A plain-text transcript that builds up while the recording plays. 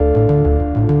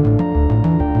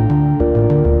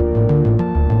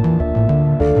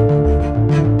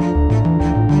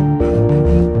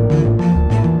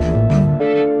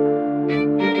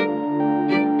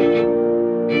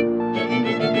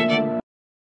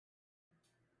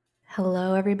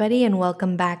Hello, everybody, and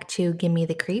welcome back to Gimme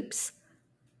the Creeps.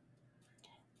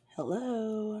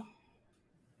 Hello.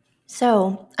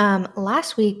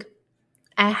 Last week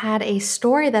I had a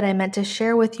story that I meant to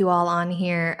share with you all on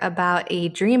here about a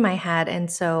dream I had, and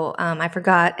I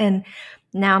forgot, and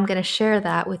now I'm going to share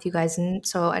that with you guys, and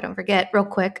so I don't forget, real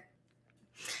quick.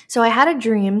 So I had a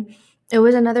dream. It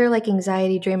was another like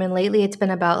anxiety dream, and lately it's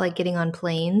been about like getting on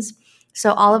planes.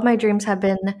 So all of my dreams have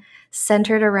been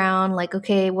centered around like,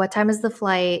 okay, what time is the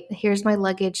flight? Here's my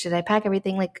luggage. Did I pack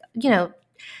everything? Like,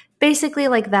 basically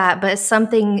like that, but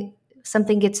something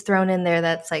gets thrown in there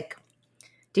that's like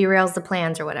derails the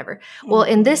plans or whatever. Well,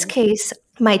 in this Mm-hmm. case,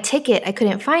 my ticket, I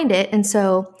couldn't find it, and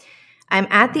so I'm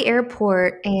at the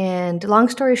airport, and long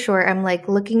story short, I'm like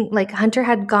looking, like Hunter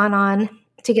had gone on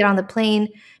to get on the plane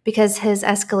because his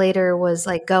escalator was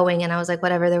like going, and I was like,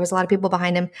 whatever, there was a lot of people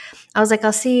behind him. I was like,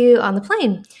 I'll see you on the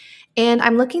plane. And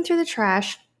I'm looking through the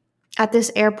trash at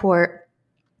this airport,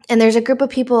 and there's a group of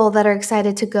people that are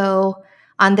excited to go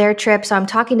on their trip. So I'm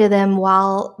talking to them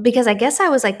because I guess I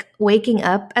was like waking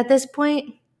up at this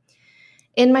point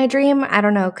in my dream. I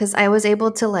don't know, because I was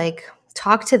able to like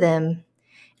talk to them.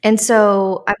 And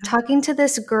so I'm talking to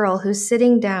this girl who's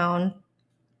sitting down.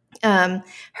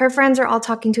 Her friends are all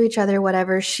talking to each other,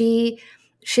 whatever. She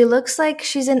looks like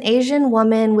she's an Asian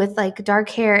woman with like dark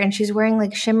hair, and she's wearing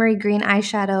like shimmery green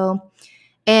eyeshadow.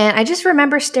 And I just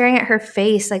remember staring at her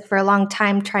face like for a long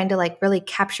time, trying to like really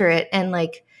capture it and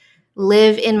like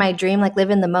live in my dream, like live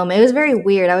in the moment. It was very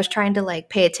weird. I was trying to like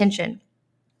pay attention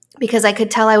because I could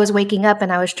tell I was waking up,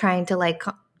 and I was trying to like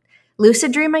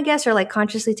lucid dream, I guess, or like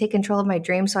consciously take control of my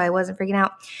dream so I wasn't freaking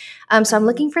out. So I'm Mm-hmm.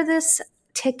 looking for this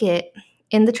ticket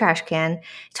in the trash can,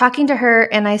 talking to her,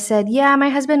 and I said, yeah, my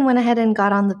husband went ahead and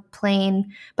got on the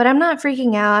plane, but I'm not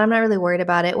freaking out. I'm not really worried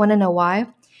about it. Want to know why?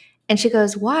 And she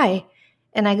goes, why?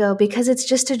 And I go, because it's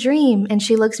just a dream. And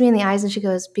she looks me in the eyes and she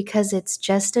goes, because it's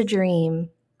just a dream.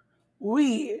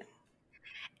 We.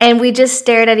 And we just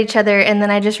stared at each other. And then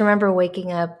I just remember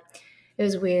waking up. It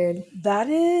was weird. That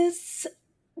is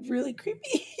really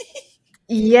creepy.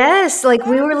 Yes, like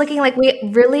we That were looking is. like we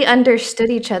really understood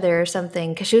each other or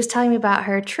something because she was telling me about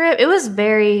her trip. It was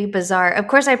very bizarre. Of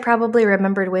course, I probably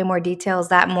remembered way more details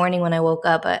that morning when I woke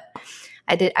up, but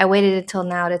I waited until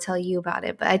now to tell you about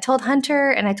it. But I told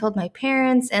Hunter and I told my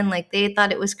parents, and like they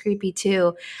thought it was creepy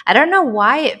too. I don't know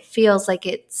why it feels like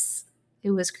it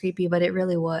was creepy, but it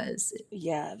really was.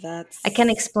 Yeah, I can't that's.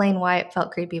 explain why it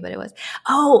felt creepy, but it was.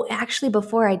 Oh, actually,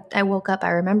 before I woke up,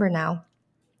 I remember now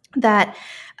that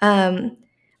um,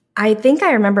 I think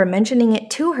I remember mentioning it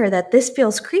to her that this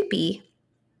feels creepy,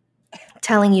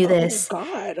 telling you Oh, this.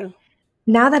 God.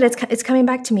 Now that it's coming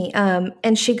back to me,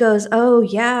 and she goes, "Oh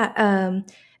yeah,"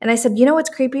 and I said, "You know what's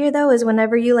creepier though is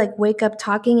whenever you like wake up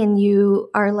talking and you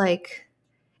are like."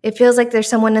 It feels like there's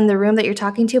someone in the room that you're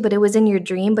talking to, but it was in your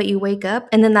dream, but you wake up.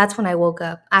 And then that's when I woke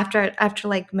up after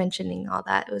like mentioning all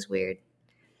that. It was weird.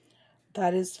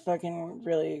 That is fucking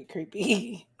really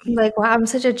creepy. Like, wow, I'm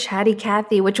such a chatty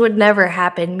Cathy, which would never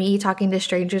happen. Me talking to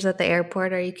strangers at the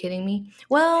airport. Are you kidding me?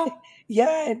 Well,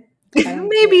 Yeah, I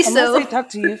don't see it. maybe Unless so. I talk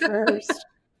to you first.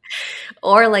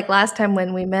 Or like last time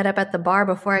when we met up at the bar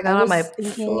before I I got on my was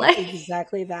thinking flight.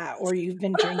 exactly that. Or you've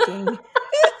been drinking.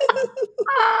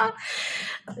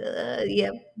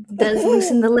 Yep, does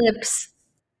loosen the lips.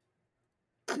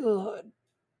 Good.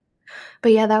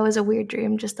 But yeah, that was a weird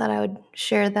dream. Just thought I would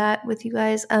share that with you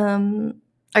guys.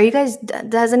 Are you guys?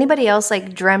 Does anybody else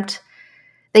like dreamt?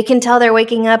 They can tell they're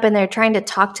waking up and they're trying to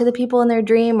talk to the people in their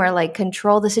dream or like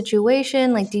control the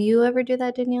situation. Like, do you ever do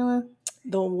that, Daniela?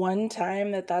 The one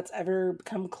time that that's ever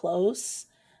come close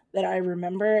that I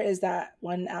remember is that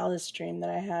one Alice dream that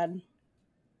I had.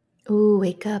 Ooh,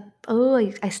 wake up! Oh,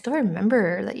 I still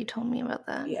remember that you told me about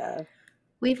that. Yeah,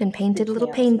 We even painted freaked little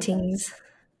me out sometimes. paintings.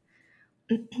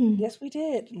 Yes, we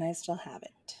did, and I still have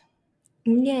it.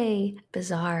 Yay,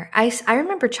 bizarre. I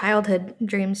remember childhood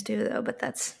dreams too, though, but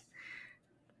that's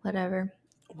whatever.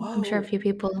 I'm sure a Whoa, few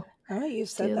people now that you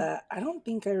said do. that, I don't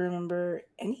think I remember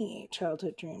any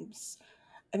childhood dreams.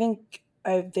 I think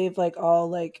they've like all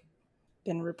like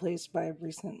been replaced by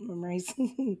recent memories.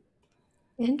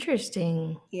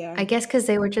 Interesting. Yeah, I guess because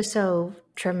they were just so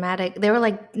traumatic. They were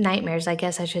like nightmares, I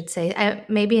guess I should say.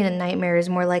 Maybe a nightmare is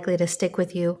more likely to stick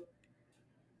with you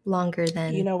longer you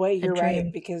than know what? a You're right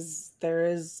dream. because there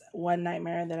is one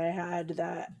nightmare that I had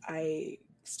that I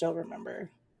still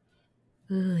remember.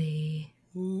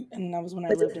 Ooh. And that was when I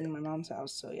Was lived it in my mom's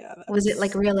house. So yeah, was it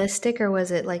like that's realistic or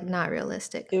was it like not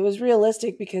realistic? it was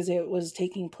realistic because it was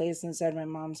taking place inside my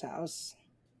mom's house.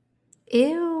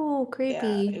 Ew,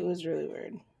 Yeah, it creepy. was really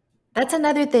weird. That's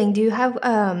another thing. Do you have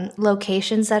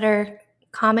locations that are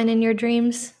common in your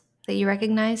dreams that you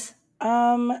recognize?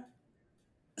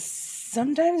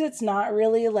 Sometimes it's not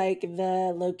really like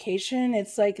the location,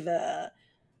 it's like the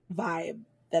vibe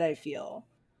that I feel.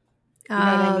 You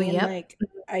know what I Oh, mean? yep. Like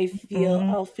Mhm.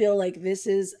 I'll feel like this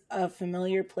is a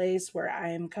familiar place where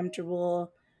I am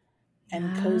comfortable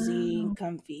and cozy and Oh.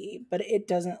 comfy, but it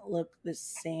doesn't look the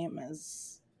same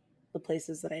as the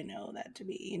places that I know that to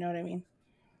be. You know what I mean?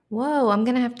 Whoa, I'm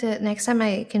gonna have to next time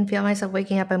I can feel myself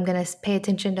waking up, I'm gonna pay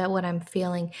attention to what I'm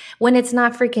feeling. When it's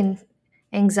not freaking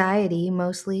anxiety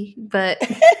mostly, but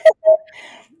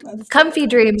That's comfy terrible.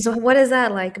 dreams, what is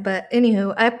that like? But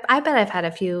anywho, I bet I've had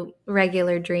a few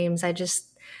regular dreams. I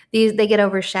just these they get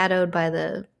overshadowed by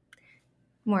the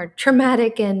more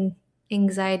traumatic and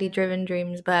anxiety driven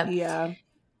dreams. But Yeah.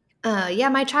 yeah,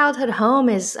 my childhood home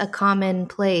is a common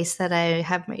place that I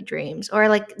have my dreams, or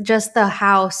like just the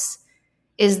house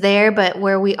is there, but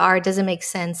where we are doesn't make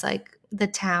sense, like the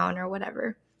town or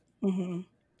whatever. Hmm.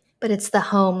 But it's the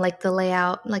home, like the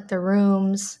layout, like the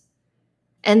rooms.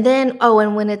 And then, oh,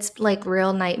 and when it's like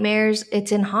real nightmares,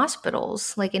 it's in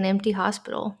hospitals, like an empty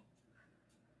hospital.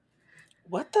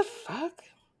 What the fuck?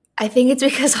 I think it's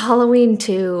because Halloween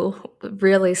 2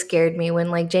 really scared me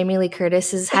when like Jamie Lee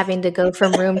Curtis is having to go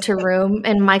from room to room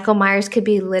and Michael Myers could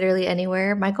be literally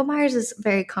anywhere. Michael Myers is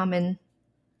very common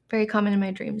in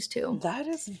my dreams too. That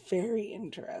is very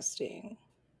interesting.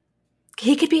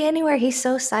 He could be anywhere. He's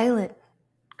so silent.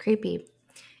 Creepy.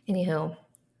 Anywho,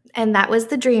 and that was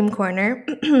the dream corner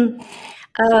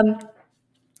um,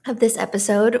 of this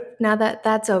episode. Now that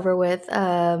that's over with,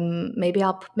 maybe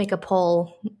I'll make a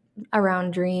poll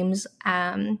around dreams.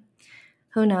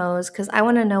 Who knows? Because I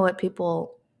want to know what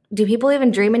people do. People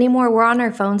even dream anymore? We're on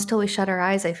our phones till we shut our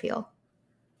eyes. I feel.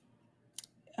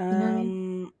 You know what I mean?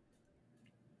 Um,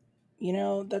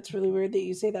 that's really weird that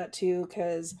you say that too,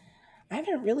 because I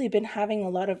haven't really been having a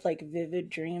lot of like vivid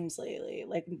dreams lately.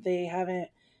 Like they haven't.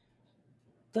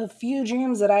 The few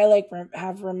dreams that I like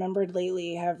have remembered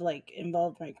lately have like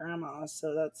involved my grandma,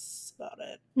 so that's about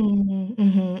it. Mm-hmm,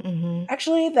 mm-hmm, mm-hmm.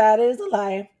 Actually, that is a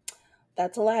lie.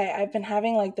 That's a lie. I've been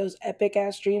having like those epic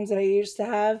ass dreams that I used to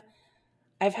have.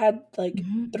 I've had like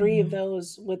three of Mm-hmm.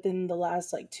 those within the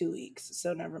last like 2 weeks,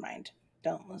 so never mind.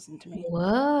 Don't listen to me.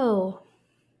 Whoa.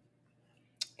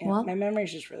 Yeah, my Well,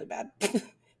 memory's just really bad.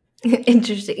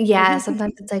 interesting. Yeah,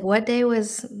 sometimes it's like, what day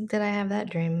did I have that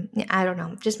dream? Yeah, I don't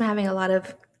know. Just been having a lot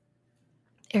of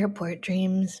airport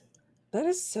dreams. That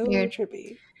is so Weird.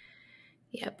 trippy.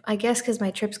 Yep. I guess because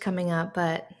my trip's coming up,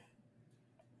 but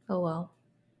oh well.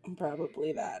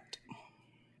 Probably that.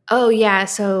 Oh yeah.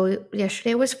 So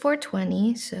yesterday was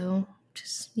 420. So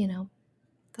just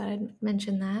thought I'd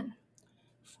mention that.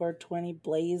 420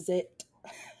 blaze it.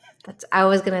 I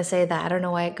was gonna say that. I don't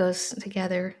know why it goes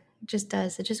together. It just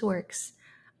does. It just works.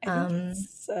 I think Um,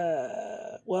 it's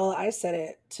well, I said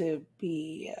it to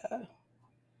be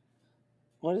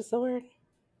what is the word?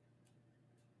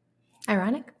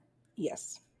 Ironic.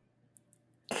 Yes.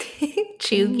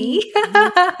 Chuggy.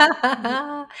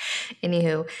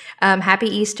 Anywho, happy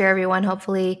Easter, everyone.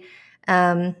 Hopefully,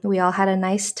 we all had a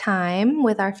nice time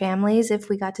with our families. If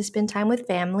we got to spend time with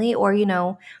family, or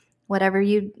whatever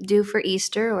you do for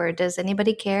Easter, or does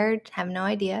anybody care? Have no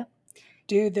idea.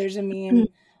 Dude, there's a meme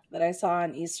that I saw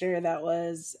on Easter that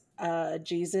was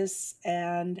Jesus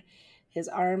and his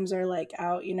arms are like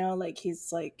out, like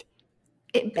he's like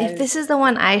got If this is the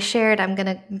one I shared, I'm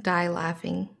gonna die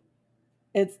laughing.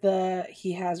 it's the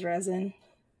he has resin.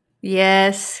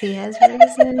 Yes, he has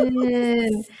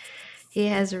risen. He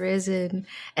has risen.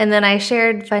 And then I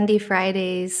shared Fundy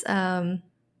Fridays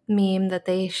meme that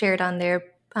they shared on their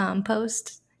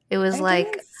post. It was I like,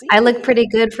 didn't see it.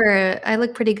 I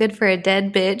look pretty good for a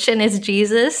dead bitch, and it's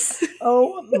Jesus.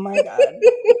 Oh my god.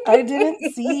 I didn't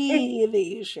see that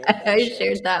you shared that I shit.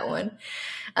 shared that one.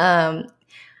 Um,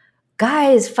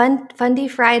 guys, Fundy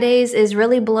Fridays is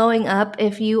really blowing up.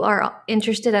 If you are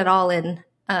interested at all in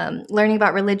learning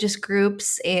about religious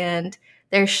groups and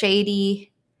their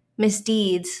shady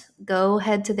misdeeds, go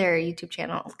head to their YouTube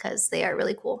channel because they are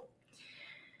really cool.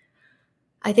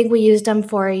 I think we used them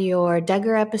for your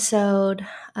Duggar episode.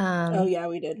 Oh Um, yeah,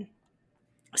 we did.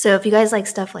 so if you guys like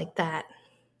stuff like that,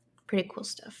 pretty cool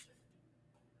stuff.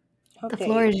 The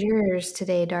floor Okay. is yours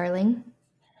today, darling.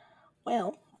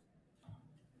 Well,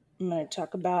 I'm going to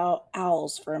talk about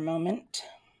owls for a moment.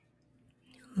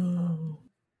 Ooh.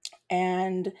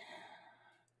 And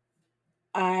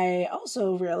I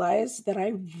also realized that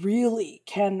I really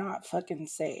cannot fucking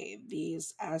say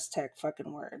these Aztec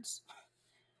fucking words.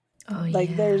 Oh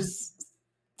Like yeah. there's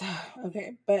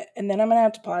okay, but and then I'm gonna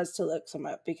have to pause to look some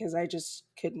up because I just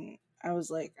couldn't. I was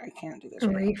like, I can't do this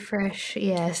right now. Refresh.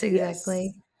 Yes, Yes.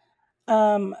 exactly.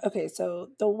 Okay, so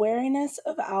the wariness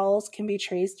of owls can be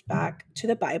traced back to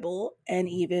the Bible and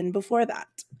even before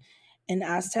that in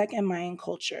Aztec and Mayan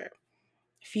culture.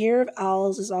 Fear of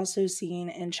owls is also seen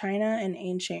in China and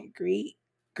ancient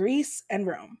Greece and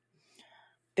Rome.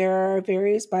 There are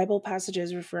various Bible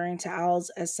passages referring to owls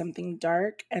as something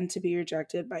dark and to be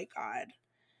rejected by God.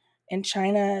 In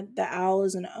China, the owl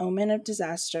is an omen of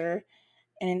disaster,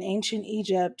 and in ancient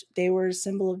Egypt, they were a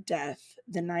symbol of death,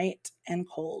 the night, and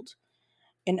cold.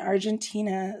 In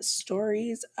Argentina,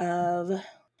 stories of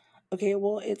okay,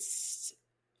 well, it's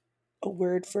a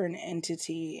word for an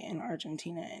entity in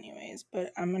Argentina, anyways.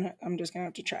 But I'm just gonna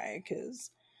have to try because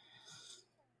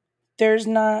there's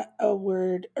not a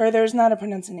word or there's not a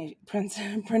pronunciation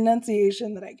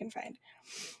that I can find.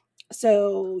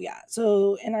 So yeah,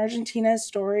 so in Argentina,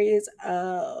 stories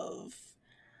of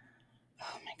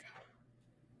oh my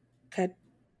god,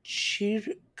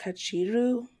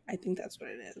 Cachiru. I think that's what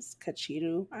it is.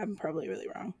 Cachiru. I'm probably really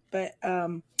wrong, but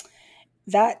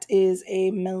that is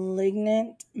a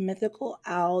malignant mythical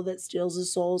owl that steals the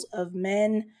souls of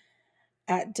men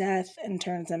at death and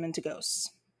turns them into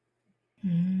ghosts.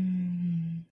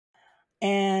 Mm.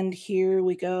 And here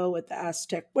we go with the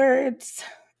Aztec words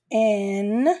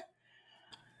in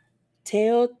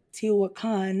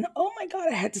Teotihuacan. Oh my god,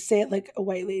 I had to say it like a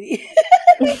white lady.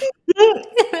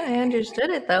 I understood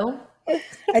it though.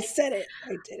 I said it.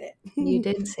 I did You it.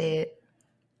 did say it.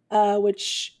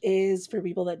 Which is, for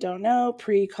people that don't know,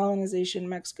 pre-colonization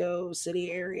Mexico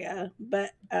City area.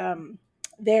 But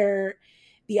there,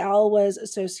 the owl was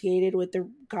associated with the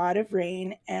god of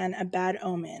rain and a bad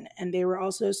omen. And they were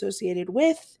also associated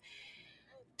with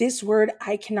this word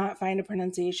I cannot find a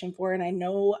pronunciation for, and I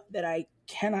know that I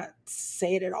cannot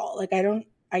say it at all. Like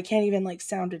I can't even like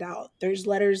sound it out. There's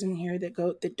letters in here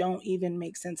that don't even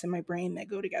make sense in my brain that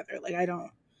go together. Like I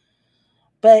don't.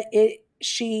 But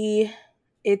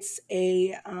it's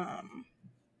a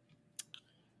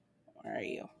where are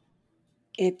you?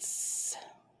 It's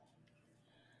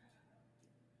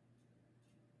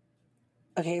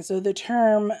okay, so the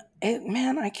term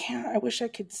man, I wish I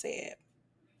could say it.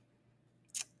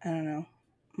 I don't know.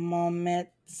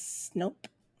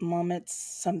 Momets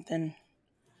something.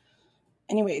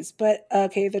 Anyways, but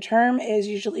okay, the term is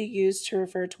usually used to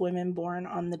refer to women born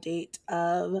on the date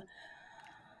of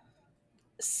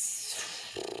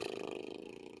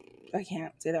I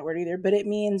can't say that word either, but it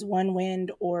means one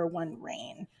wind or one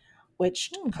rain,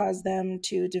 which caused them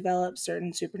to develop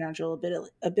certain supernatural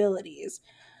abilities.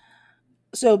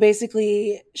 So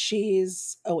basically,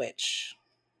 she's a witch.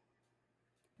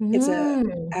 It's a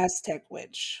Mm. Aztec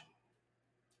witch,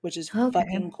 which is Okay.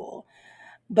 fucking cool.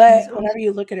 That's But whenever awesome.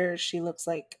 you look at her, she looks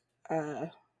like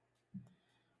a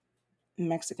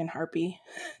Mexican harpy.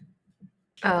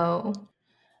 Oh.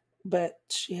 But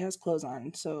she has clothes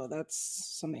on, so that's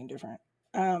something different.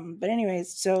 But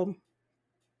anyways, so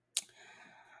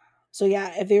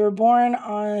yeah, if they were born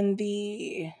on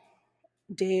the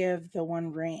day of the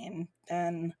one rain,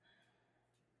 then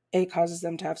it causes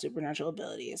them to have supernatural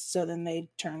abilities. So then they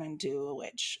turn into a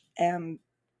witch. And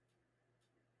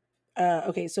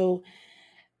okay, so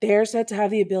they are said to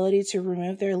have the ability to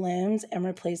remove their limbs and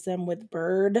replace them with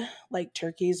bird, like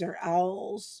turkeys or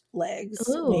owls, legs,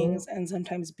 wings, Ooh. and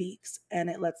sometimes beaks, and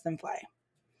it lets them fly.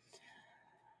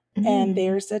 And they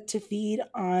Mm. are said to feed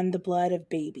on the blood of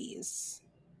babies.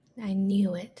 I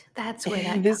knew it. That's where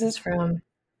that this comes is from.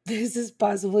 this is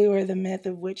possibly where the myth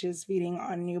of witches feeding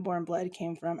on newborn blood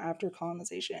came from after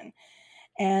colonization.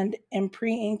 And in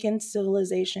pre-Incan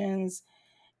civilizations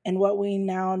and what we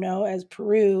now know as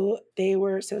Peru, they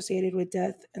were associated with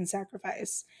death and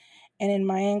sacrifice. And in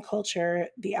Mayan culture,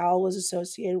 the owl was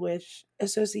associated with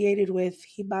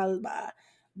Xibalba,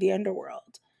 the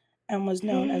underworld, and was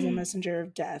known as a messenger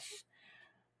of death.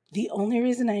 The only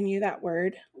reason I knew that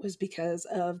word was because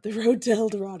of the Road to El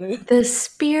Dorado. The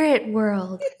spirit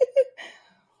world.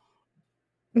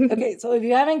 Okay, so if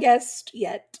you haven't guessed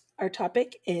yet, our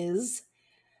topic is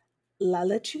La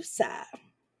Lechuza.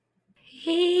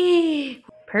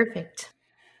 Perfect.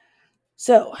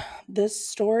 So, the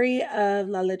story of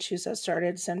La Lechuza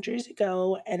started centuries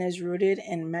ago and is rooted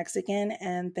in Mexican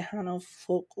and Tejano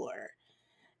folklore.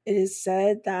 It is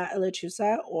said that a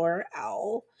lechuza or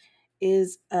owl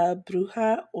is a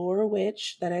bruja or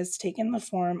witch that has taken the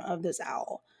form of this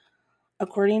owl.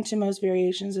 According to most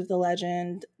variations of the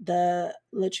legend, the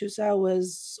lechuza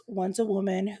was once a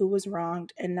woman who was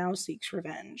wronged and now seeks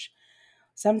revenge.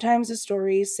 Sometimes the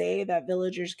stories say that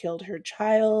villagers killed her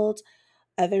child.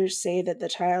 Others say that the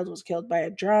child was killed by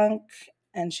a drunk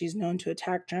and she's known to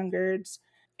attack drunkards.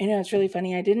 You know, it's really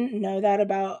funny. I didn't know that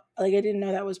about, like, I didn't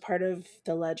know that was part of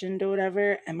the legend or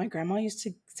whatever. And my grandma used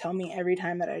to tell me every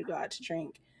time that I'd go out to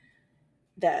drink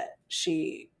that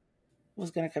she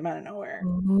was going to come out of nowhere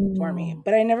for me. Ooh,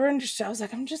 But I never understood. I was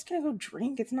like, I'm just going to go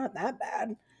drink. It's not that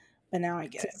bad. But now I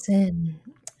get it's a it. sin.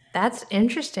 That's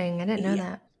interesting. I didn't know Yeah.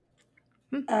 that.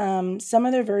 Hmm. Some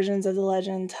other versions of the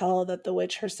legend tell that the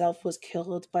witch herself was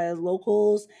killed by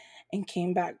locals and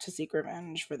came back to seek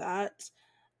revenge for that.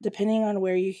 Depending on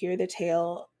where you hear the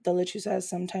tale, the lechuza is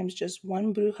sometimes just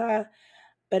one bruja,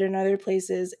 but in other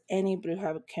places, any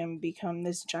bruja can become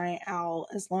this giant owl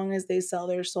as long as they sell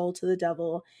their soul to the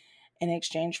devil in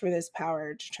exchange for this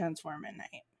power to transform at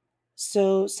night.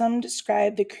 So some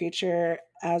describe the creature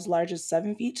as large as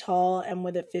 7 feet tall and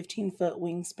with a 15-foot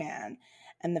wingspan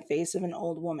and the face of an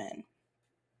old woman.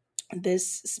 This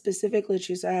specific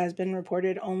lechuza has been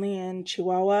reported only in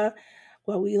Chihuahua,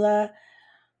 Coahuila,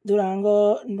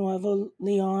 Durango, Nuevo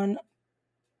Leon,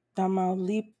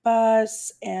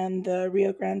 Tamaulipas, and the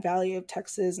Rio Grande Valley of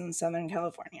Texas and Southern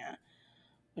California,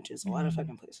 which is a lot of Mm.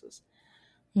 fucking places.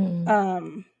 Mm.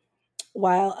 Um,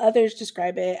 while others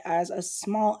describe it as a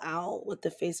small owl with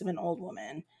the face of an old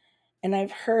woman. And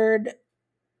I've heard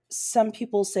some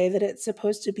people say that it's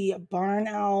supposed to be a barn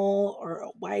owl or a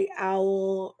white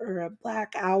owl or a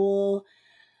black owl.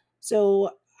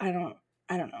 So I don't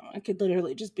know. It could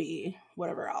literally just be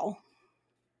whatever owl.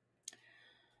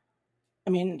 I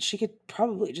mean, she could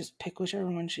probably just pick whichever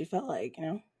one she felt like, you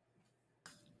know?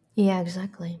 Yeah,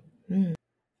 exactly. Mm.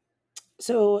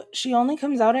 So she only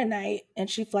comes out at night and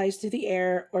she flies through the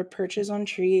air or perches on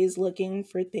trees looking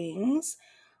for things,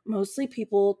 mostly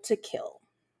people to kill.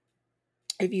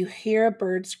 If you hear a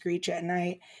bird screech at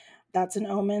night, that's an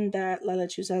omen that La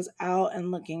Lechuza is out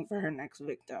and looking for her next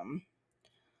victim.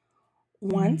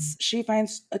 Mm. Once she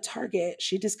finds a target,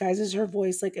 she disguises her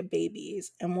voice like a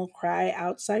baby's and will cry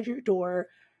outside your door,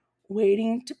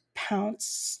 waiting to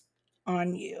pounce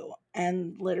on you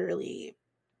and literally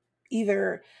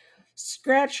either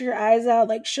scratch your eyes out,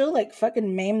 like she'll like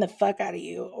fucking maim the fuck out of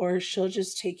you, or she'll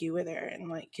just take you with her and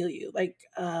like kill you. Like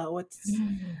what's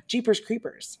Mm. Jeepers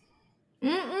Creepers.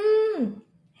 Mm-mm.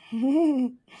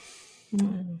 Mm.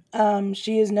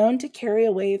 She is known to carry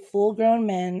away full grown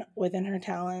men within her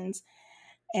talons,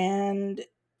 and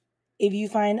if you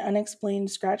find unexplained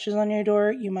scratches on your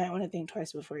door, you might want to think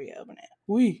twice before you open it.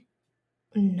 Wee,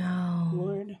 No.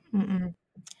 Lord. Mm-mm.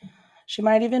 She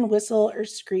might even whistle or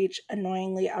screech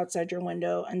annoyingly outside your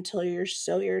window until you're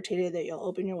so irritated that you'll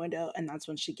open your window, and that's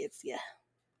when she gets you.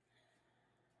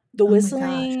 The Oh my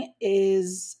gosh. whistling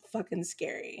is fucking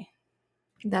scary.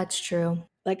 That's true.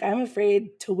 Like, I'm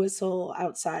afraid to whistle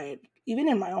outside, even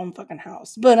in my own fucking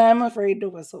house, but I'm afraid to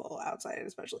whistle outside,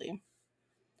 especially.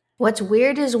 What's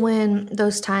weird is when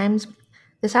those times,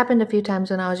 this happened a few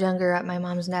times when I was younger at my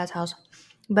mom's and dad's house,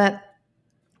 but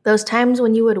those times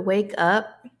when you would wake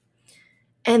up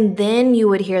and then you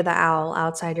would hear the owl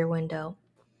outside your window.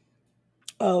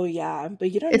 Oh, yeah,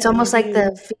 but you don't It's know. almost Maybe you.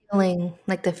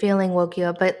 like the feeling woke you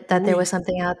up, but that there was Ooh,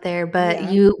 something out there, yeah,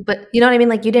 but you know what I mean?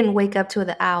 Like you didn't wake up to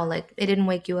the owl, like it didn't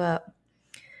wake you up.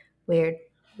 Weird.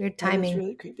 Weird that is timing.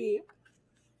 really creepy.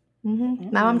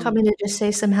 Now I'm Mm-mm. telling you to just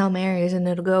say some Hail Marys and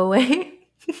it'll go away.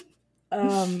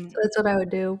 Um, So that's what I would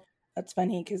do. that's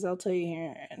funny because I'll tell you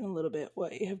here in a little bit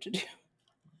what you have to do.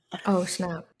 Oh,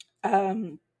 snap.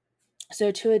 Um,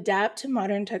 so to adapt to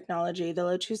modern technology, the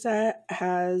Lechuza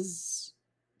has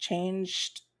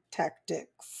changed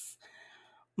tactics.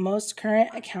 Most current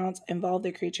accounts involve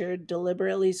the creature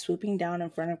deliberately swooping down in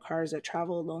front of cars that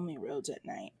travel lonely roads at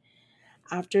night.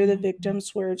 After the victim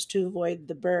swerves to avoid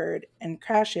the bird and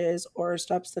crashes or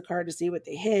stops the car to see what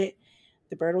they hit,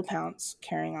 the bird will pounce,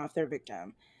 carrying off their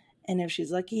victim. And if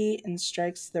she's lucky and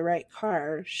strikes the right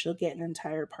car, she'll get an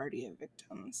entire party of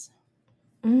victims.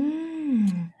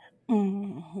 Mm.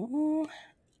 Mhm.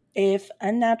 If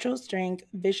unnatural strength,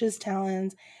 vicious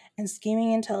talons, and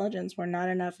scheming intelligence were not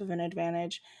enough of an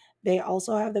advantage, they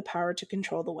also have the power to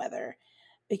control the weather.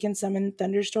 They can summon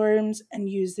thunderstorms and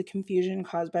use the confusion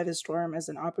caused by the storm as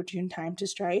an opportune time to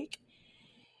strike.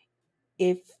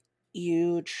 If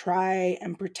you try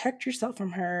and protect yourself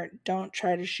from her, don't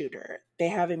try to shoot her. They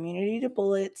have immunity to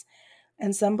bullets,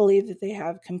 and some believe that they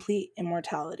have complete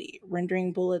immortality,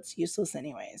 rendering bullets useless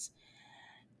anyways.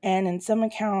 And in some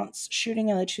accounts,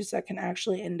 shooting a lechuza can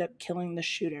actually end up killing the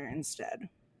shooter instead.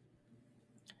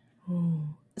 Ooh.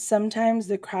 Sometimes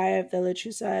the cry of the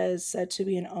lechuza is said to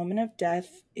be an omen of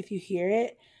death. If you hear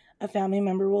it, a family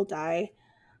member will die.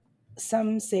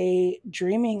 Some say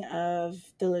dreaming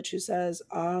of the lechuza is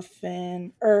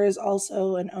often, or is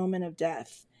also an omen of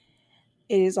death.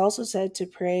 It is also said to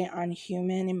prey on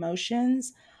human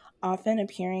emotions, often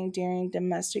appearing during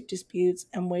domestic disputes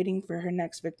and waiting for her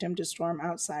next victim to storm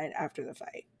outside after the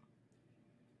fight.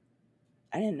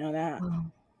 I didn't know that. Wow.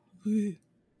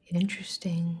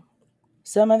 Interesting.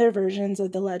 Some other versions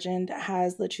of the legend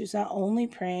has Lechusa only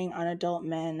preying on adult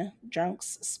men,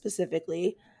 drunks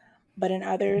specifically, but in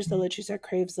others, the Lechusa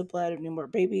craves the blood of newborn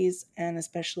babies and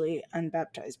especially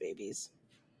unbaptized babies.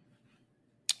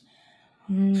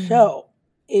 So,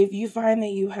 if you find that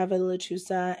you have a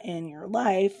Lechusa in your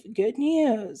life, good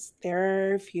news. There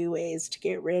are a few ways to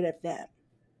get rid of them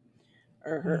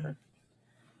or her.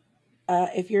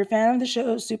 If you're a fan of the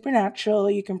show Supernatural,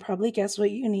 you can probably guess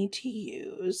what you need to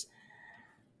use.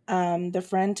 The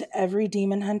friend to every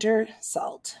demon hunter,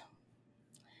 salt.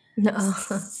 No.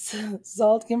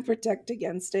 Salt can protect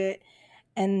against it,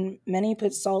 and many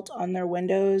put salt on their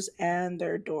windows and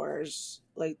their doors,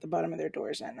 like the bottom of their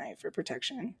doors at night for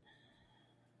protection.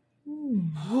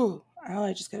 Oh,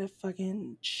 I just gotta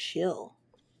fucking chill.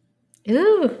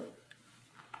 Ooh.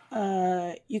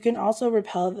 You can also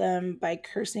repel them by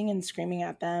cursing and screaming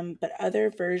at them, but other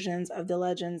versions of the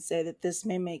legend say that this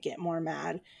may make it more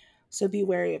mad, so be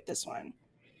wary of this one.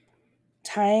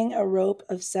 Tying a rope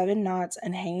of 7 knots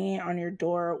and hanging it on your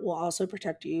door will also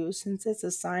protect you, since it's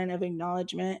a sign of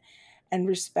acknowledgement and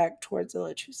respect towards the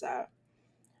Lechusa.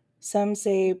 Some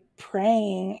say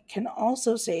praying can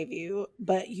also save you,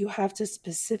 but you have to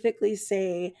specifically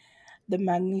say the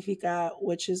Magnificat,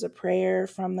 which is a prayer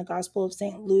from the Gospel of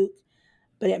St. Luke,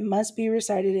 but it must be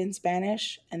recited in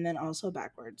Spanish and then also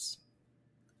backwards.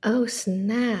 Oh,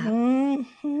 snap.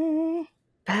 Mm-hmm.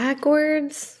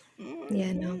 Backwards? Mm-hmm.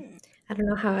 Yeah, no. I don't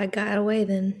know how I got away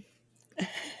then.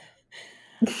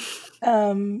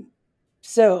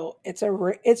 So it's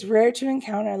rare to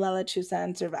encounter La Lechusa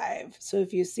and survive. So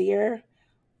if you see her,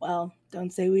 well,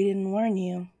 don't say we didn't warn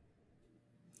you.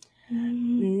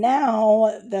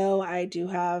 Now, though, I do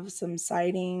have some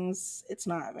sightings. It's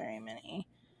not very many.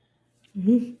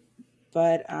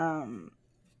 But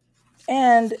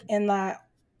and in that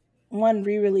one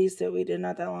re-release that we did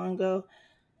not that long ago,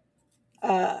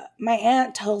 my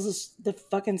aunt tells us the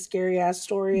fucking scary ass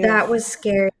story That of, was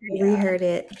scary. yeah, We heard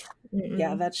it.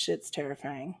 yeah, that shit's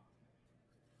terrifying.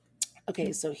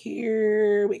 Okay, so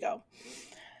here we go.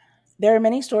 There are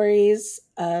many stories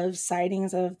of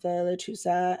sightings of the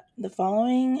Lechusa. The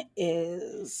following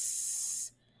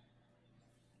is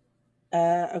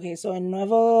okay, so in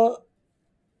Nuevo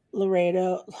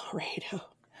Laredo, I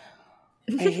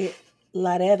hate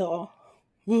Laredo.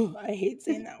 Ooh, I hate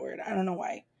saying that word. I don't know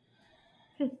why.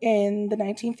 In the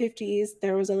 1950s,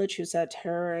 there was a Lechusa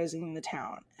terrorizing the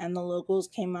town, and the locals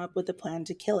came up with a plan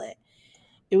to kill it.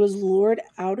 It was lured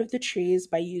out of the trees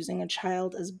by using a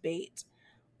child as bait.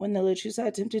 When the Lechusa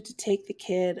attempted to take the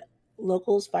kid,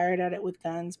 locals fired at it with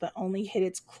guns, but only hit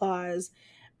its claws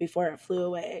before it flew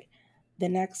away. The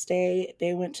next day,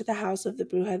 they went to the house of the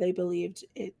bruja they believed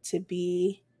it to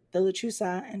be the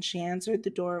Lechusa, and she answered the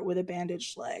door with a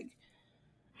bandaged leg.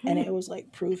 And it was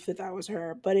like proof that that was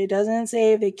her. But it doesn't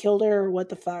say if they killed her or what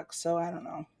the fuck, so I don't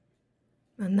know.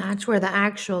 And that's where the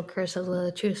actual curse of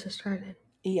Lechusa started.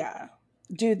 Yeah.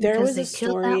 Dude, there Because was they a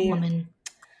killed that story, woman.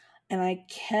 and I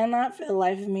cannot for the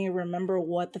life of me remember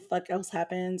what the fuck else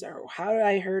happens or how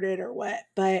I heard it or what,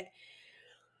 but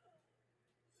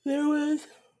there was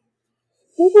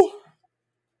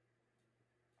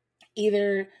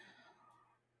either,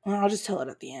 well, I'll just tell it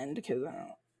at the end because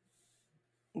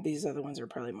these other ones are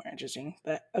probably more interesting,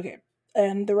 but okay.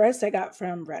 And the rest I got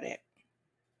from Reddit.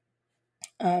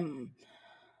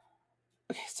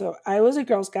 Okay, so I was a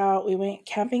Girl Scout. We went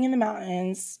camping in the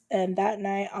mountains, and that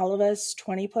night, all of us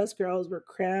 20 plus girls were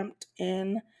cramped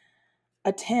in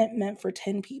a tent meant for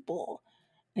 10 people.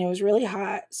 And it was really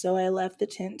hot, so I left the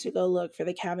tent to go look for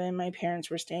the cabin my parents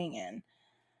were staying in.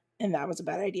 And that was a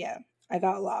bad idea. I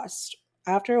got lost.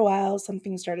 After a while,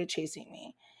 something started chasing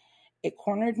me. It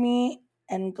cornered me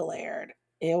and glared.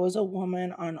 It was a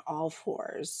woman on all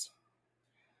fours.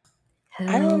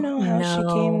 I don't Hell know how she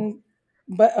no. came,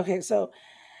 but okay, so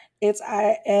it's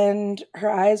I and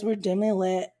her eyes were dimly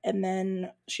lit, and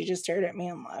then she just stared at me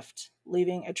and left,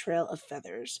 leaving a trail of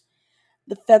feathers.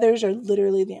 The feathers are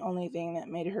literally the only thing that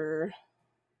made her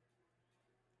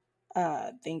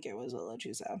think it was a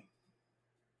Lechusa.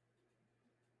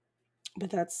 But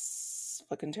that's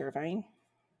fucking terrifying.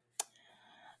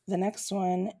 The next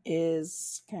one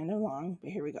is kind of long,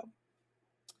 but here we go.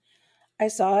 I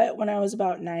saw it when I was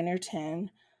about 9 or 10.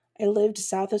 I lived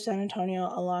south of San Antonio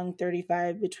along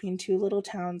 35 between two little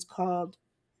towns called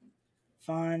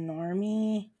Von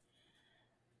Normie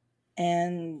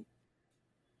and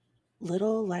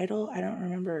Little Lytle. I don't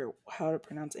remember how to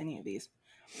pronounce any of these.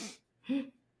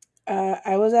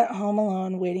 I was at home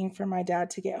alone waiting for my dad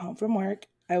to get home from work.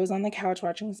 I was on the couch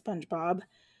watching SpongeBob,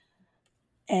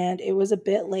 and it was a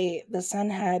bit late. The sun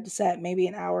had set maybe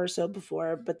an hour or so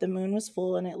before, but the moon was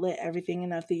full and it lit everything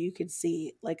enough that you could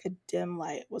see, like a dim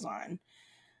light was on.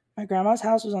 My grandma's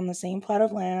house was on the same plot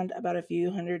of land about a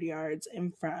few hundred yards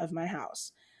in front of my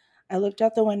house. I looked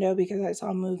out the window because I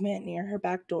saw movement near her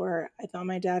back door. I thought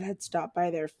my dad had stopped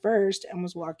by there first and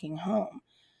was walking home.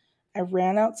 I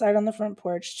ran outside on the front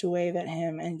porch to wave at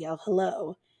him and yell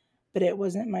hello, but it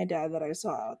wasn't my dad that I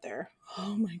saw out there.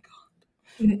 Oh my God.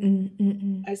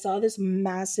 I saw this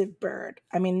massive bird.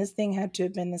 I mean, this thing had to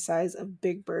have been the size of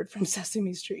Big Bird from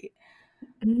Sesame Street.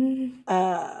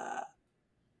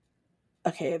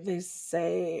 Okay, they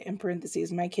say in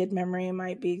parentheses, my kid memory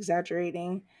might be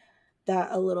exaggerating that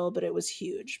a little, but it was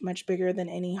huge, much bigger than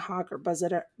any hawk or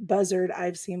buzzard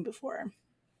I've seen before.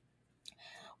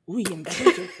 Ooh, and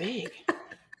buzzards are big.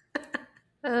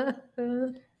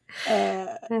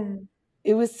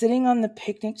 It was sitting on the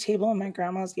picnic table in my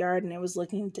grandma's yard, and it was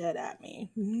looking dead at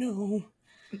me. No.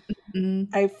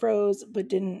 I froze, but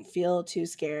didn't feel too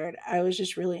scared. I was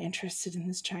just really interested in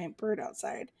this giant bird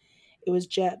outside. It was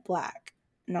jet black,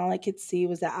 and all I could see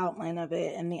was the outline of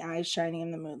it and the eyes shining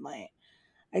in the moonlight.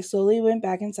 I slowly went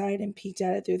back inside and peeked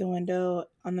at it through the window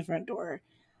on the front door.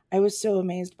 I was so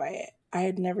amazed by it. I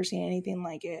had never seen anything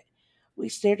like it. We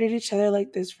stared at each other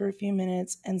like this for a few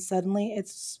minutes, and suddenly it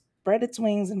spread its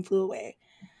wings and flew away.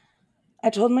 I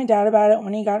told my dad about it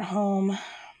when he got home,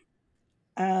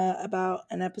 about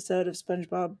an episode of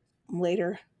SpongeBob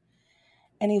later,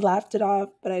 and he laughed it off,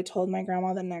 but I told my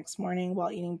grandma the next morning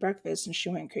while eating breakfast, and she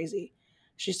went crazy.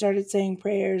 She started saying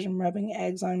prayers and rubbing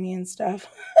eggs on me and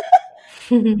stuff.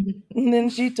 And then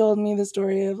she told me the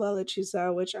story of La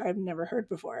Lechuza, which I've never heard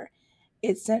before.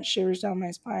 It sent shivers down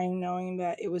my spine knowing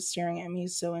that it was staring at me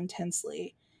so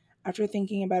intensely. After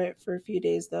thinking about it for a few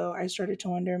days, though, I started to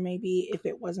wonder maybe if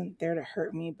it wasn't there to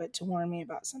hurt me, but to warn me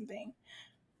about something.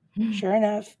 Sure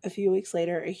enough, a few weeks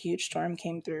later, a huge storm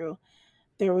came through.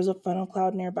 There was a funnel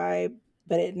cloud nearby,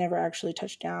 but it never actually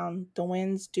touched down. The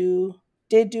winds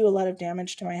did do a lot of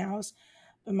damage to my house,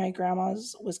 but my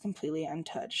grandma's was completely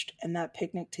untouched, and that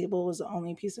picnic table was the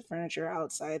only piece of furniture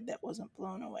outside that wasn't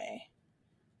blown away.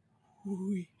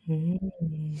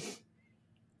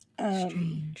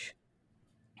 Strange.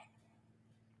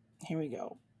 Here we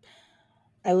go.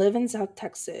 I live in South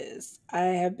Texas. I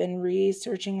have been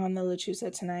researching on the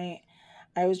Lechuza tonight.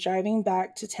 I was driving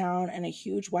back to town and a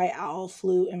huge white owl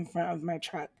flew in front of my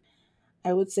truck.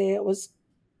 I would say it was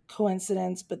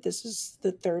coincidence, but this is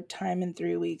the third time in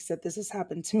 3 weeks that this has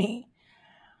happened to me.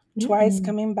 Twice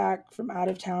coming back from out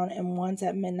of town and once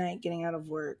at midnight getting out of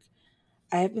work.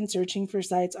 I have been searching for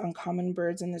sites on common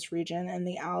birds in this region, and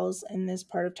the owls in this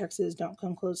part of Texas don't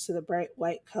come close to the bright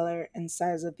white color and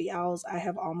size of the owls I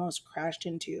have almost crashed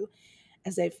into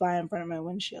as they fly in front of my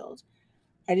windshield.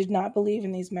 I did not believe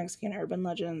in these Mexican urban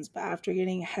legends, but after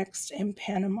getting hexed in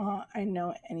Panama, I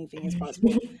know anything is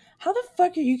possible. How the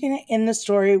fuck are you going to end the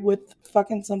story with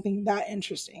fucking something that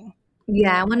interesting?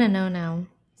 Yeah, I want to know now.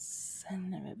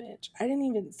 Son of a bitch. I didn't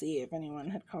even see if anyone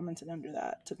had commented under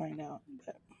that to find out,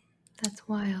 but That's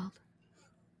wild.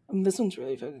 this one's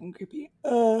really fucking creepy.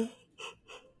 Oh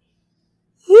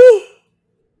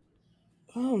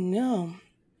no.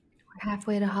 We're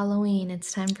halfway to Halloween.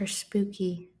 It's time for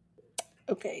spooky.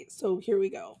 Okay, so here we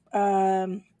go.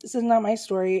 This is not my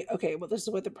story. Okay, well, this is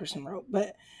what the person wrote,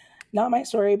 but not my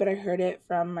story, but I heard it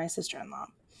from my sister-in-law.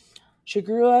 She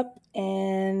grew up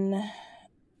in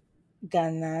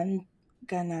Ganado,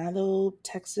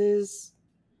 Texas.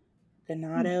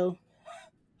 Ganado.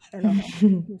 I don't know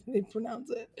how they pronounce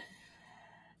it.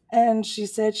 And she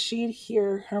said she'd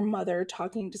hear her mother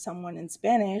talking to someone in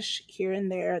Spanish here and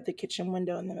there at the kitchen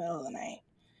window in the middle of the night.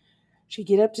 She'd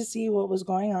get up to see what was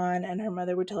going on, and her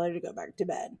mother would tell her to go back to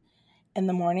bed. In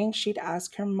the morning, she'd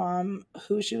ask her mom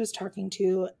who she was talking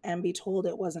to and be told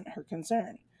it wasn't her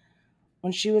concern.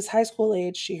 When she was high school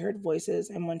age, she heard voices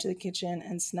and went to the kitchen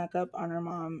and snuck up on her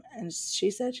mom, and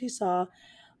she said she saw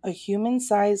a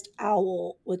human-sized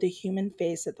owl with a human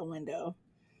face at the window.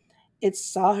 It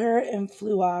saw her and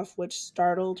flew off, which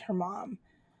startled her mom,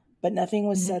 but nothing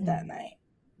was said that night.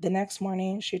 The next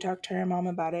morning, she talked to her mom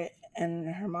about it, and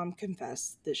her mom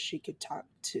confessed that she could talk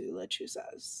to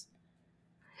lechuzas.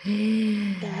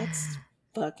 That's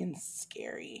fucking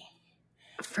scary.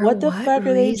 For what the fuck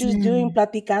are they just doing?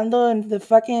 Platicando in the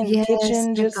fucking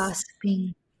kitchen, they're just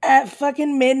gossiping at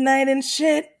fucking midnight and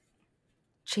shit.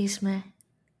 Chisme.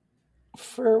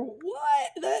 For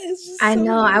what? That is just. I so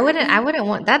know. weird. I wouldn't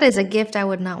want. That is a gift I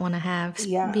would not want to have.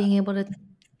 Yeah. Being able to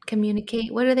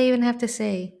communicate. What do they even have to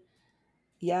say?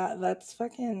 Yeah, that's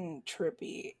fucking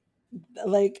trippy.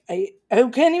 Like I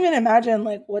can't even imagine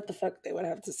like what the fuck they would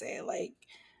have to say. Like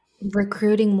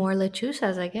Recruiting more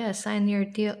lechusas, I guess. Sign your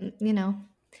deal,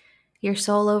 your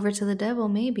soul over to the devil,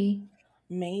 maybe.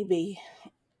 maybe.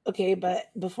 Okay,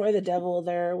 but before the devil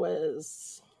there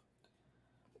was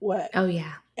what? Oh,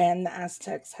 yeah. And the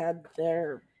Aztecs had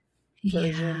their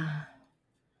version. Yeah.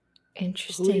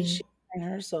 Who did she Interesting. turn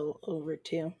her soul over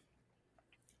to?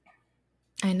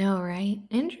 I know, right?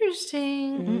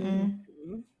 Interesting. Mm-mm.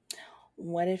 Mhm.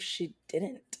 What if she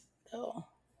didn't though?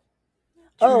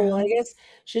 Oh, well, I True. guess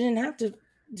she didn't have to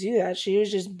do that. She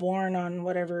was just born on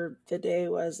whatever the day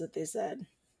was that they said.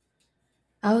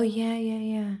 Oh, yeah, yeah,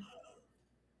 yeah.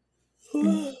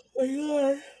 Mm. Oh my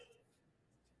god.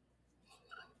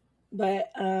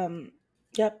 But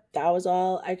yep, that was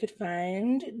all I could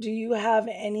find. Do you have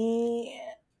any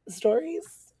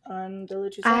stories on the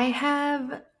Lechusa? I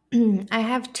have I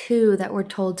have two that were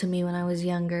told to me when I was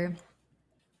younger.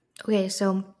 Okay,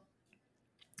 so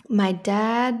my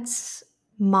dad's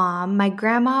mom, my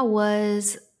grandma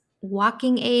was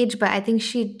walking age, but I think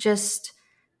she just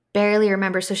barely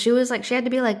remembers. So she was like, she had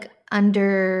to be like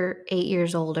under 8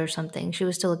 years old or something. She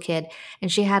was still a kid.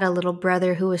 And she had a little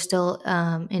brother who was still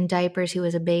in diapers. He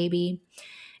was a baby.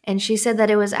 And she said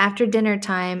that it was after dinner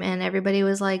time and everybody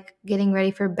was like getting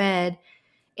ready for bed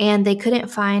and they couldn't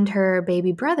find her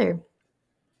baby brother.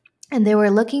 And they were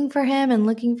looking for him and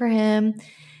looking for him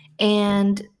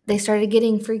and they started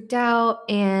getting freaked out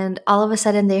and all of a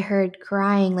sudden they heard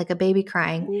crying like a baby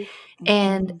crying Oof.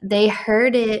 and Mm-mm. they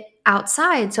heard it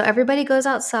outside, so everybody goes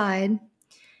outside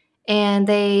and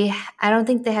I don't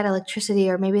think they had electricity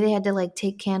or maybe they had to like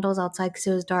take candles outside because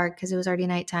it was dark because it was already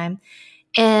nighttime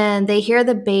and they hear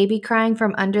the baby crying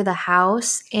from under the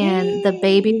house and the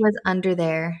baby was under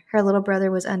there, her little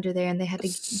brother was under there and they had to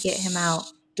get him out.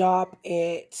 Stop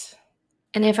it.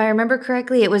 And if I remember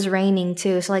correctly, it was raining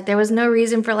too. So like there was no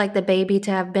reason for like the baby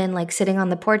to have been like sitting on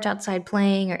the porch outside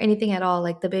playing or anything at all.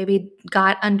 Like the baby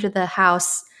got under the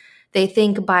house, they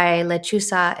think by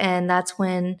lechusa, and that's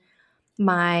when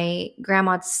my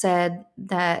grandma said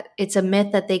that it's a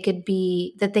myth that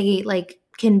they like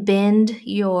can bend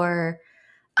your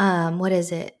what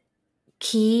is it?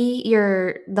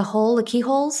 The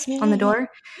keyholes on the Yeah. door.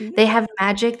 They have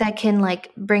magic that can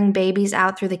like bring babies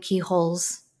out through the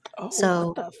keyholes. Oh, what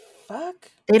So the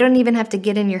fuck? they don't even have to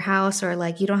get in your house or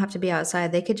like you don't have to be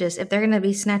outside. They could just if they're gonna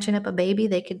be snatching up a baby,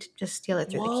 they could just steal it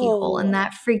through the keyhole. And Whoa.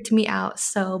 that freaked me out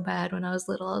so bad when I was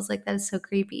little. I was like, that is so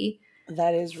creepy.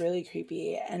 That is really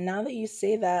creepy. And now that you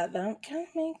say that, that kind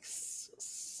of makes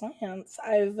sense.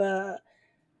 I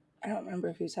don't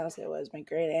remember whose house it was, my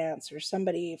great aunt's or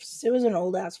somebody. It was an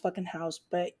old ass fucking house,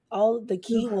 but all the Oof.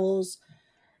 keyholes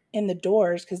in the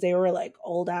doors, because they were like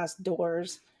old ass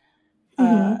doors,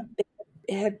 Mm-hmm.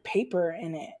 it had paper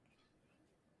in it.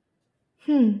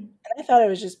 Hmm. And I thought it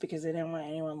was just because they didn't want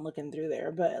anyone looking through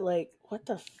there, but like, what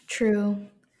the? True.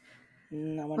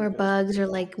 I wonder Or if it was. bugs or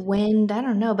like wind. I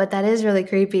don't know, but that is really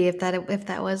creepy if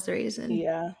that was the reason.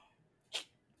 Yeah.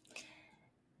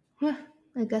 Huh.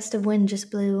 A gust of wind just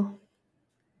blew.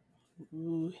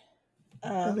 Ooh.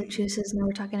 The Um. Lechusas, now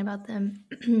we're talking about them.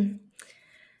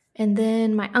 And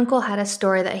then my uncle had a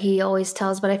story that he always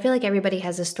tells, but I feel like everybody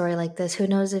has a story like this. Who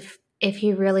knows if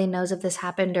he really knows if this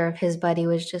happened or if his buddy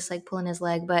was just like pulling his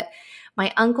leg. But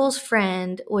my uncle's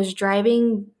friend was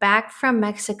driving back from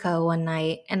Mexico one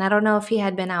night, and I don't know if he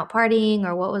had been out partying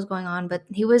or what was going on, but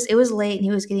it was late and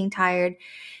he was getting tired.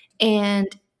 And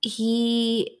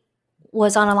he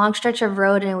was on a long stretch of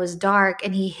road and it was dark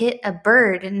and he hit a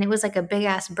bird and it was like a big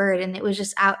ass bird and it was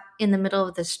just out in the middle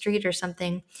of the street or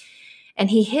something and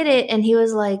he hit it and he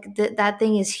was like that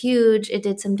thing is huge, it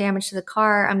did some damage to the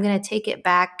car, I'm going to take it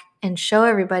back and show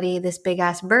everybody this big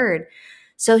ass bird.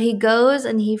 So he goes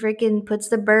and he freaking puts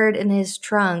the bird in his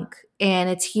trunk and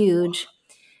it's huge,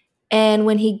 and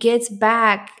when he gets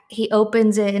back he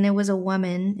opens it and it was a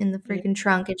woman in the Yeah, freaking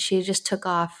trunk and she just took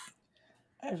off.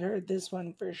 I've heard this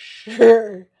one for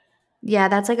sure. Yeah,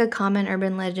 that's like a common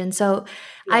urban legend. So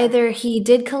Yeah. either he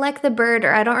did collect the bird,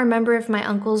 or I don't remember if my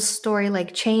uncle's story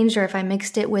like changed or if I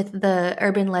mixed it with the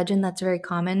urban legend that's very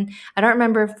common. I don't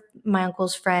remember if my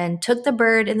uncle's friend took the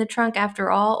bird in the trunk after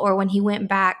all, or when he went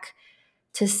back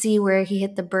to see where he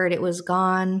hit the bird, it was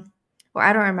gone. Or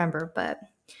I don't remember, but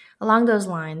along those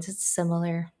lines, it's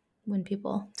similar when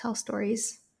people tell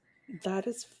stories. That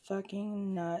is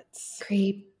fucking nuts.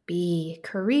 Creepy,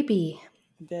 creepy.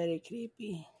 Very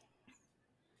creepy.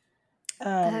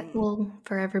 That Um, will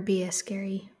forever be a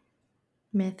scary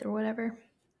myth or whatever.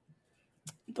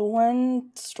 the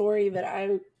one story that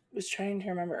I was trying to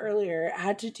remember earlier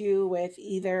had to do with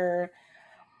either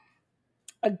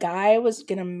a guy was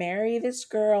gonna marry this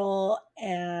girl,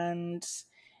 and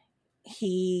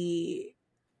he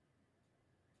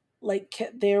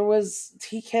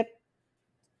he kept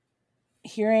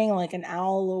hearing like an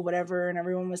owl or whatever, and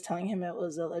everyone was telling him it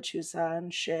was a lechuza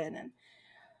and shit, and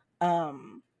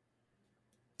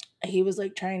he was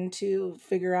like trying to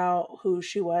figure out who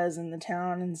she was in the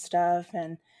town and stuff,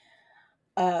 and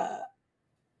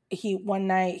he one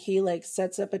night he like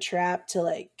sets up a trap to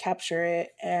like capture it,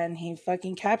 and he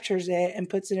fucking captures it and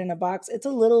puts it in a box. It's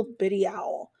a little bitty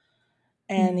owl,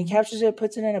 and he captures it,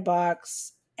 puts it in a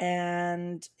box,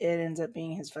 and it ends up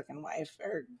being his fucking wife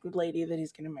or lady that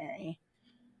he's gonna marry.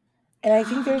 And I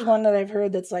think there's one that I've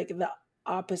heard that's like the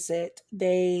opposite.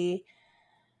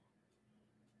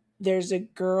 There's a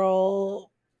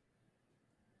girl.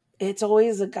 It's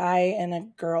always a guy and a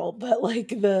girl, but like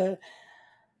the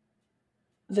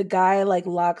guy like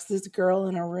locks this girl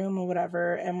in a room or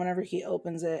whatever, and whenever he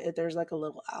opens it, there's like a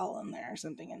little owl in there or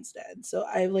something instead. So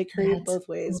I like heard it both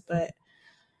ways, but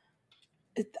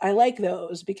I like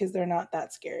those because they're not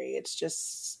that scary. It's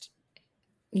just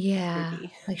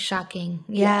creepy. Like shocking.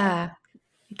 Yeah.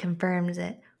 It confirms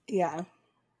it. Yeah.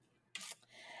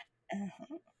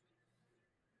 Uh-huh.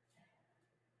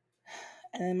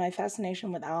 And then my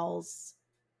fascination with owls,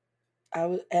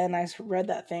 I read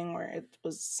that thing where it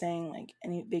was saying like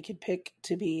they could pick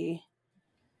to be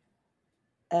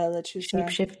a lechuza.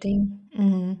 Shape-shifting.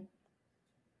 Mm-hmm.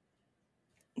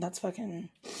 That's fucking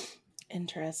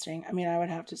interesting. I mean, I would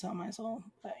have to sell my soul,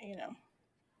 but you know.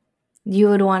 You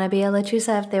would want to be a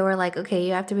lechuza if they were like, okay,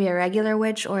 you have to be a regular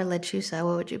witch or a lechuza.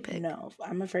 What would you pick? No,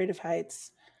 I'm afraid of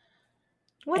heights.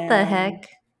 What the heck?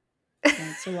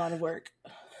 It's a lot of work.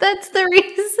 That's the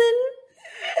reason.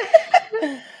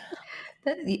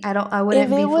 I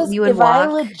wouldn't be. You would walk. I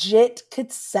legit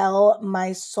could sell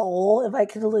my soul, if I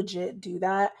could legit do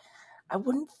that, I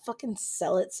wouldn't fucking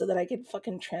sell it so that I could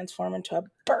fucking transform into a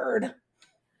bird.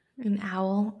 An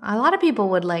owl. A lot of people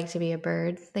would like to be a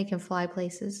bird. They can fly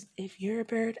places. If you're a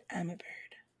bird, I'm a bird.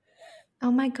 Oh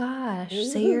my gosh.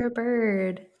 Say you're a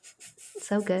bird.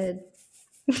 So good.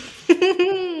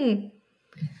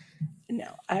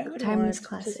 No, I would want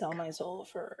to sell my soul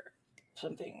for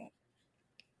something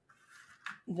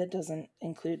that doesn't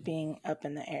include being up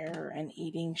in the air and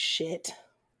eating shit.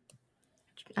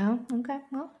 Oh, okay.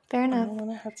 Well, fair enough.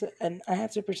 I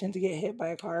have to pretend to get hit by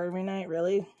a car every night,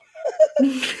 really?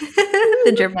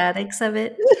 The dramatics of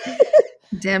it.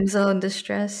 Damsel in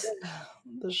distress.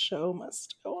 The show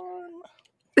must go on.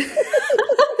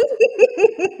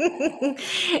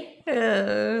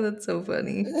 Oh, that's so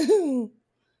funny.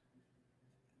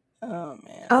 Oh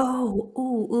man. Oh,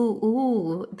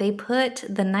 ooh. They put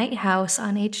The Night House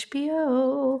on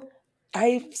HBO.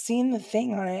 I've seen the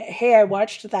thing on it. Hey, I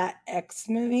watched that X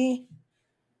movie.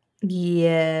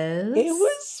 Yes. It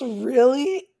was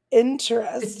really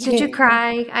interesting. Did you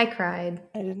cry? I cried.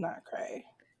 I did not cry.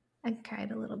 I cried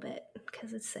a little bit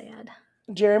because it's sad.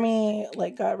 Jeremy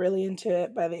like got really into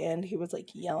it by the end. He was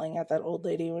like yelling at that old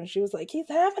lady when she was like, "He's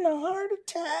having a heart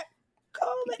attack.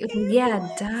 Call the ambulance." Yeah,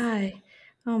 die.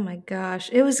 Oh my gosh.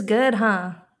 It was good,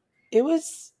 huh? It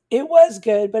was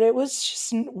good, but it was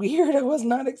just weird. I was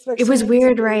not expecting it. Was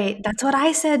weird, right? That's what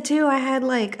I said too. I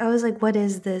was like, what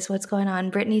is this? What's going on?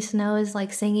 Brittany Snow is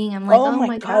like singing. I'm like, oh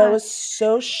my God. I was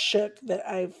so shook that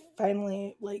I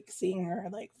finally like seeing her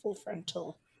like full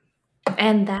frontal.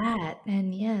 And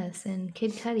yes, and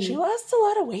Kid Cudi. She lost a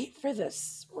lot of weight for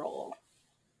this role.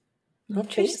 Her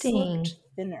face looked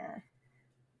thinner.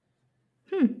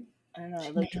 I don't know.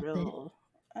 It looked real.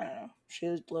 I don't know.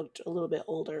 She looked a little bit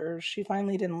older. She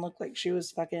finally didn't look like she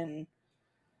was fucking.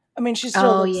 I mean, she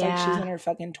still looks like she's in her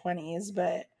fucking 20s,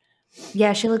 but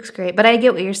yeah, she looks great. But I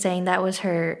get what you're saying. That was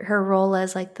her role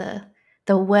as like the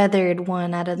weathered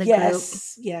one out of the group.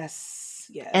 Yes.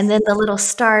 And then the little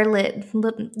starlet,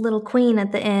 little queen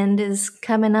at the end is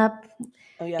coming up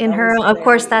in her. Of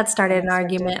course, that started an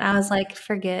argument. I was like,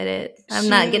 forget it. I'm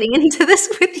not getting into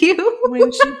this with you.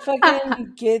 When she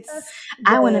fucking gets...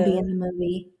 I want to be in the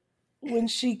movie. When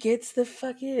she gets the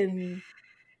fucking...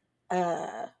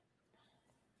 or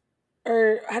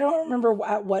I don't remember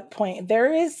at what point.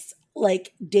 There is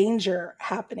like danger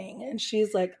happening. And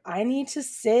she's like, I need to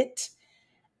sit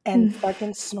and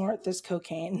fucking snort this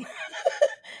cocaine.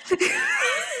 I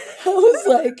was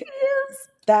like,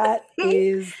 that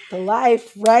is the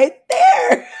life right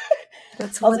there.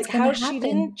 That's what's like, how she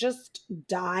didn't just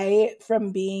die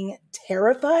from being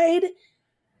terrified,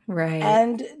 right?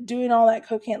 And doing all that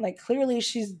cocaine. Like, clearly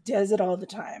she does it all the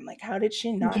time. Like, how did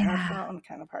she not have her own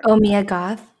kind of heart attack? Mia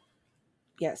Goth.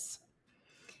 Yes.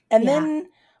 And then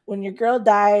when your girl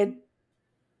died,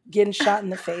 getting shot in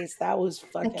the face, that was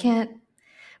fucking.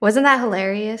 Wasn't that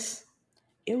hilarious?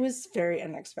 It was very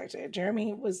unexpected.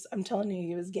 Jeremy was, I'm telling you,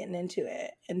 he was getting into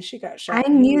it, and she got I shot,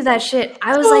 and he knew was that like, shit.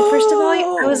 I was like, first of all,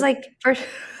 I was "Oh!" like, first,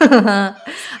 I was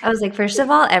I was like, first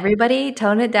of all, everybody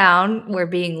tone it down. We're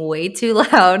being way too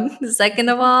loud. Second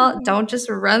of all, like, don't just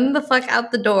run the fuck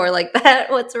out the door like that.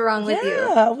 What's wrong yeah, with you?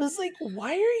 I was like,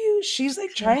 "Why are you?" She's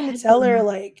like Your trying to tell her, headphone.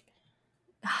 like,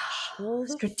 "Chill the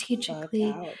fuck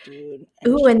Strategically. out, dude."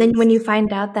 And Ooh, and then when you she's,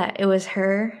 find out that it was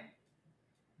her,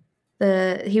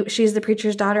 she's the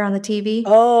preacher's daughter on the TV.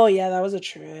 oh yeah, that was a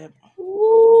trip.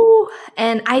 Ooh,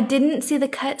 and I didn't see the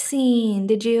cut scene.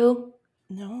 Did you?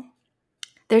 No.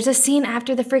 There's a scene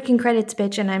after the freaking credits,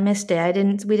 bitch, and I missed it.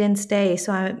 We didn't stay,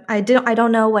 so I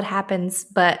don't know what happens,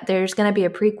 but there's gonna be a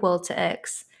prequel to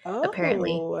X,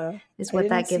 apparently, Oh, is I what didn't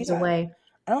that see gives that. away.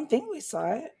 I don't think we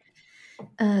saw it.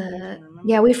 I don't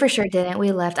Yeah, remember. we for sure didn't.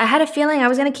 We left. I had a feeling I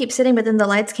was gonna keep sitting, but then the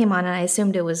lights came on, and I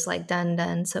assumed it was like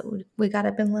done. So we got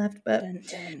up and left. But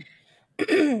Dun,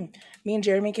 dun. Me and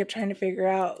Jeremy kept trying to figure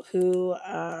out who,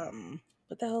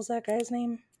 what the hell's that guy's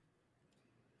name?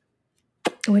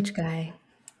 which guy?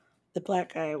 The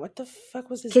black guy. What the fuck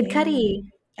was his Kid name? Cudi.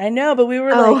 I know, but we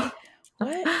were like, Oh.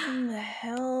 what in the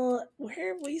hell?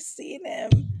 Where have we seen him?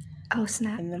 Oh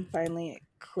snap! And then finally it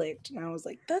clicked, and I was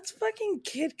like, that's fucking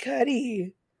Kid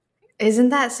Cudi. Isn't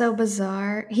that so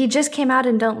bizarre? He just came out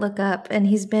in Don't Look Up, and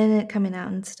he's been coming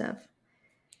out and stuff.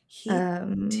 He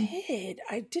did.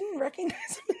 I didn't recognize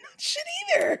him in that shit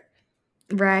either.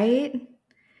 Right?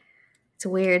 It's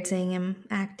weird seeing him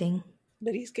acting.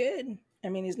 But he's good. I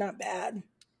mean, he's not bad.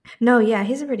 No, yeah,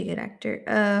 he's a pretty good actor.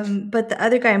 But the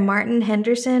other guy, Martin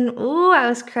Henderson, ooh, I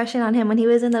was crushing on him when he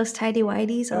was in those tidy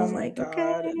whities. I Oh was my like, okay.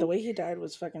 god. The way he died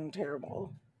was fucking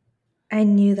terrible. I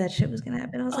knew that shit was gonna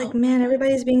happen. I was like, Oh, man,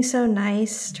 everybody's being so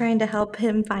nice, trying to help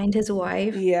him find his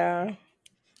wife. yeah.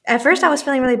 At first, I was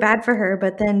feeling really bad for her,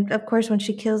 but then, of course, when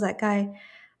she kills that guy,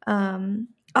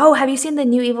 oh, have you seen the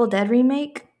new Evil Dead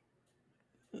remake?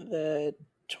 The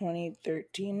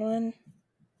 2013 one?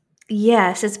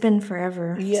 Yes, it's been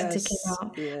forever since it came Yes.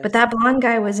 out. Yes. But that blonde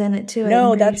guy was in it too, I'm No,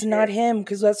 pretty that's sure. not him,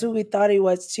 because that's who we thought he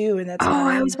was too, and that's Oh, not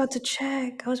I him. was about to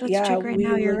check. Yeah, Right we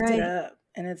now. You're looked it right. up,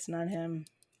 and it's not him.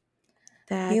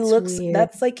 That's He looks, weird.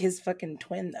 that's like his fucking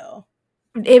twin, though.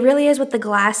 It really is with the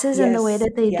glasses and the way Yes.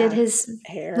 that they did Yeah. his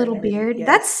Hair little and everything. beard. Yes.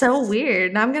 That's so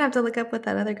weird. Now I'm gonna have to look up what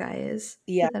that other guy is.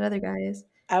 Yeah. Who that other guy is.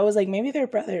 I was like, maybe they're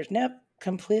brothers. Nope.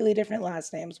 Completely different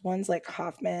last names. One's like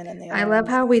Hoffman, and the I other love one's.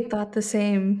 how we thought the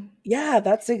same. Yeah,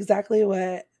 that's exactly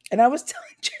what. And I was telling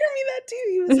Jeremy that too.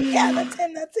 He was like, yeah, that's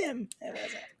him. That's him. It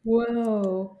wasn't.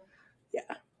 Whoa. Yeah.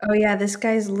 Oh yeah, this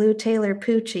guy's Lou Taylor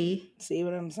Pucci. See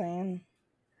what I'm saying?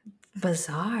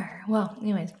 Bizarre. Well,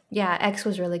 anyways, yeah, X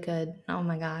was really good. Oh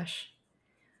my gosh.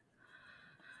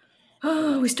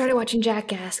 Oh, we started watching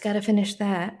Jackass. Gotta finish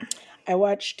that. I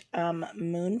watched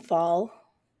Moonfall.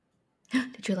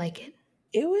 Did you like it?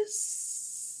 It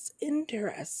was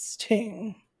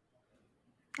interesting.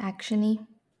 Actiony?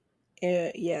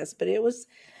 Yes, but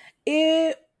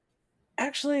it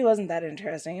actually wasn't that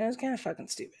interesting. It was kind of fucking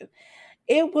stupid.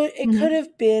 It could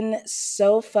have been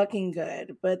so fucking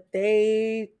good, but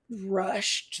they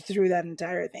rushed through that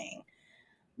entire thing.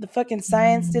 The fucking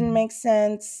science didn't make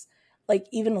sense, like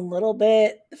even a little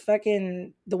bit.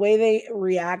 The way they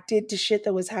reacted to shit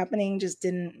that was happening just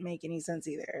didn't make any sense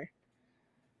either.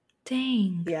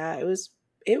 Dang. Yeah,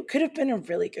 it could have been a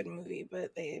really good movie,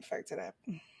 but they fucked it up.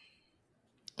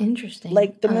 Interesting.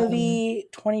 Like the movie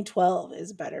 2012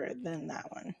 is better than that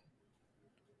one.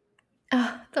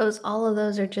 All of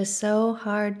those are just so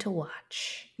hard to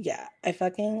watch. Yeah, I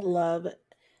fucking love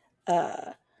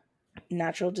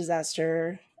natural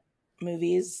disaster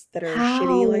movies that are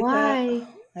shitty like that.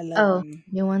 I love them.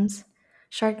 New ones.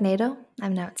 Sharknado?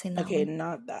 I've not seen that Okay, one.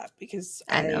 not that, because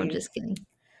I know, I'm just kidding.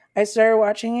 I started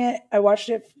watching it. I watched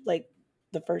it like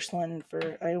the first one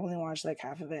I only watched like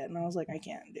half of it, and I was like, I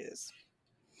can't do this.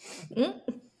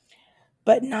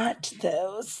 But not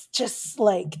those. Just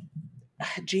like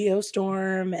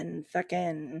Geostorm and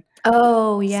fucking.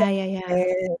 Oh, yeah.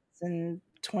 And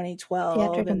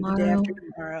 2012 and The Day After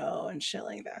Tomorrow and shit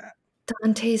like that.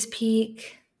 Dante's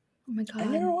Peak. Oh my god. I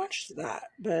never watched that,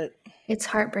 but it's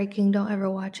heartbreaking. Don't ever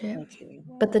watch it. Okay,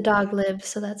 well, but the dog lives,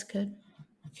 so that's good.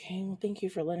 Okay, well, thank you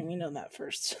for letting me know that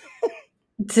first.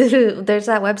 There's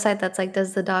that website that's like,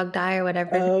 does the dog die or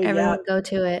whatever? Everyone go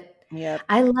to it. Yeah.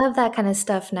 I love that kind of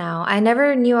stuff now. I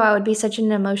never knew I would be such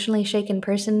an emotionally shaken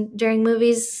person during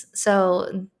movies,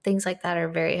 so things like that are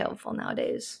very helpful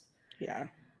nowadays. Yeah.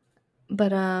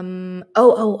 But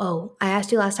oh, I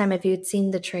asked you last time if you'd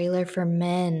seen the trailer for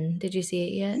Men. Did you see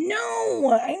it yet?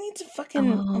 No, I need to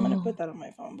fucking. I'm gonna put Oh, that on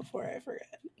my phone before I forget.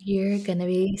 you're gonna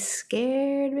be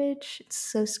scared, bitch. It's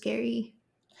so scary.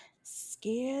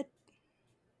 Scared?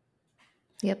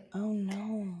 Yep. Oh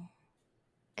no.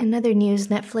 In other news,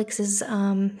 Netflix is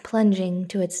plunging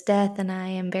to its death, and I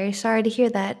am very sorry to hear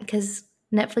that because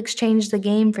Netflix changed the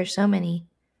game for so many.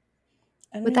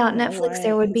 I don't Without even know Netflix, why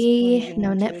there would it's be plunging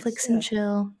no into its Netflix and death.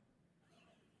 chill.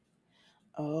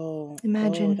 Oh, that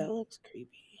Imagine. looks creepy.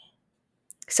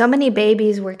 So many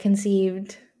babies were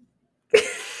conceived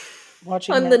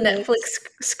Watching on the Netflix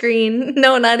Netflix? screen.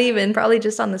 No, not even. Probably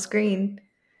just on the screen,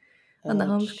 on the Oh,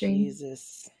 home screen.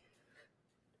 Jesus.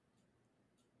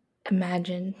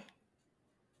 Imagine.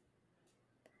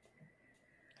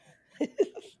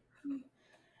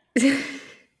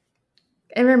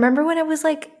 And remember when it was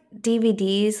like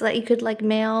DVDs that you could like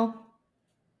mail?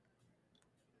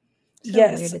 So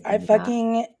weird Yes, to I think about.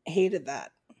 fucking hated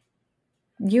that.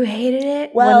 You hated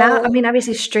it? Well, now, I Well, mean,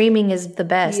 obviously streaming is the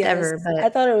best yes, ever, I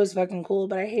but thought it was fucking cool,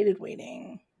 but I hated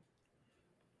waiting.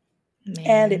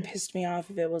 And it man, pissed me off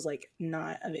if it was like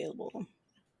not available.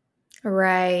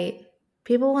 right.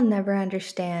 People will never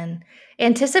understand.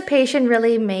 Anticipation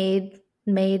really made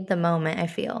the moment, I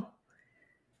feel.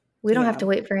 We don't have Yeah. to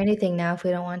wait for anything now if we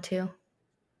don't want to.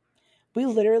 We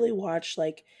literally watched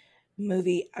like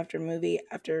movie after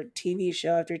TV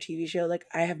show after TV show. Like,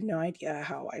 I have no idea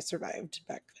how I survived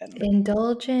back then.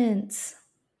 Indulgence.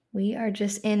 We are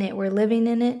just in it. We're living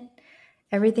in it.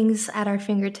 Everything's at our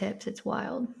fingertips. It's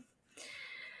wild.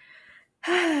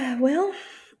 Well,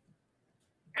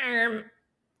 I'm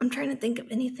trying to think of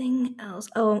anything else.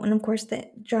 Oh, and of course, the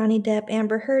Johnny Depp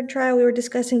Amber Heard trial we were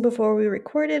discussing before we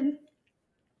recorded.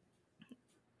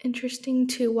 Interesting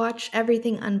to watch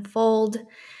everything unfold.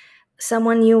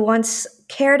 Someone you once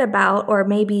cared about, or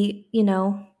maybe,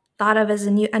 thought of as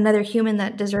another human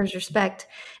that deserves respect,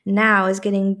 now is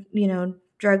getting,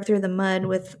 dragged through the mud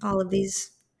with all of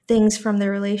these things from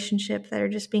their relationship that are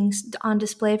just being on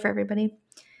display for everybody.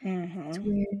 It's Mm-hmm.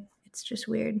 weird. It's just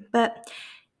weird. But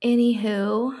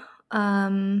anywho,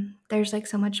 there's like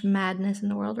so much madness in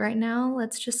the world right now.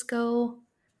 Let's just go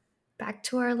back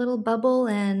to our little bubble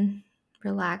and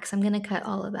relax. I'm gonna cut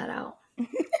all of that out.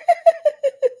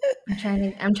 I'm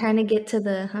trying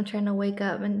to wake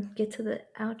up and get to the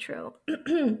outro.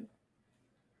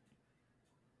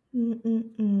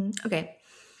 Okay.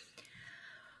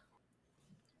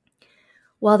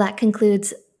 Well, that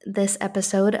concludes this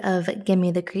episode of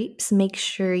Gimme the Creeps. Make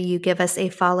sure you give us a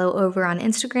follow over on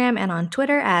Instagram and on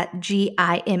Twitter at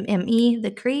GIMME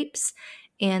the Creeps,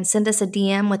 and send us a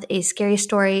DM with a scary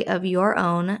story of your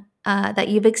own that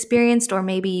you've experienced, or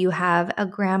maybe you have a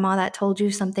grandma that told you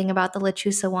something about the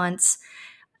Lechusa once.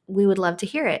 We would love to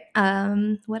hear it.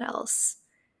 What else?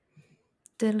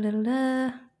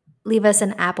 Da-da-da-da. Leave us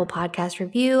an Apple Podcast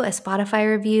review, a Spotify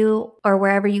review, or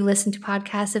wherever you listen to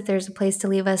podcasts. If there's a place to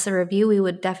leave us a review, we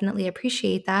would definitely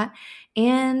appreciate that.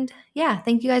 And yeah,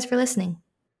 thank you guys for listening.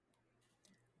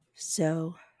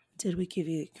 So, did we give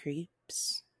you the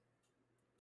creeps?